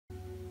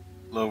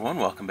Hello everyone,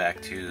 welcome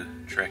back to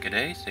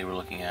Trek-A-Day. Today we're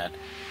looking at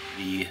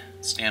the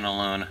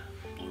standalone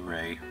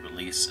Blu-ray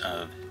release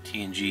of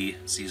TNG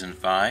Season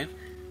 5,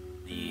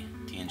 the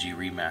TNG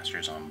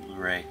remasters on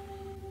Blu-ray.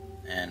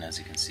 And as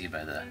you can see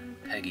by the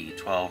PEGI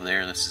 12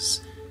 there, this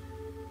is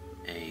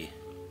a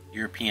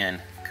European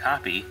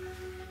copy,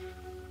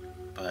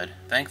 but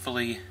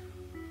thankfully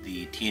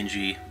the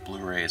TNG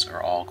Blu-rays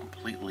are all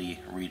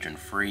completely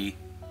region-free.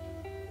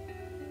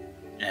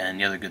 And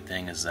the other good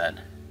thing is that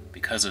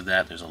because of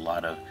that, there's a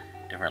lot of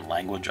different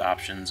language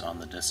options on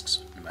the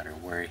discs, no matter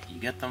where you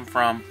get them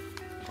from.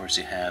 Of course,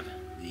 you have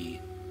the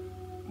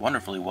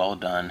wonderfully well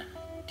done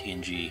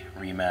TNG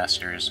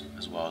remasters,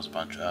 as well as a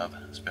bunch of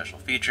special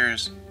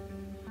features,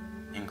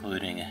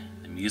 including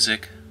the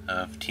music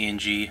of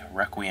TNG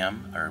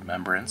Requiem, or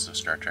Remembrance of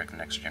Star Trek The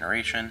Next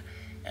Generation,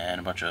 and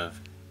a bunch of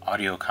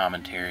audio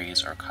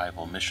commentaries,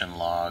 archival mission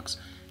logs.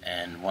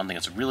 And one thing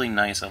that's really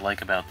nice I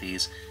like about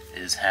these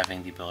is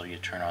having the ability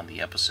to turn on the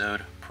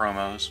episode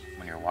promos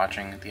when you're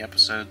watching the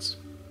episodes.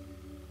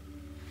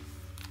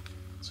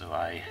 So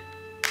I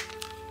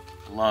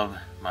love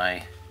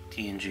my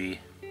TNG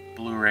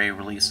Blu-ray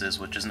releases,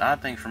 which is an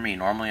odd thing for me.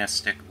 Normally I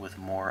stick with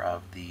more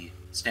of the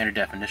standard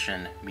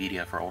definition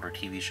media for older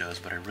TV shows,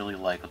 but I really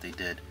like what they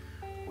did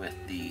with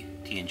the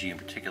TNG in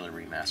particular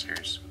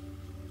remasters.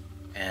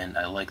 And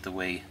I like the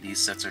way these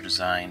sets are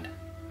designed.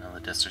 None of the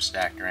discs are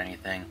stacked or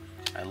anything.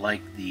 I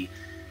like the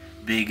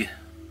big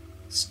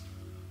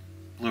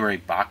Blu-ray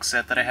box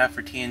set that I have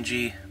for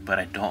TNG, but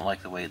I don't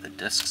like the way the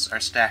discs are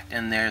stacked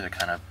in there. They're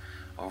kind of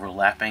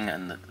overlapping,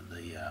 and the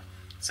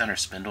center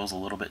spindle is a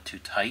little bit too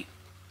tight.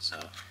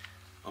 So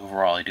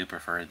overall, I do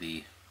prefer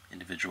the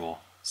individual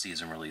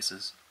season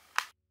releases.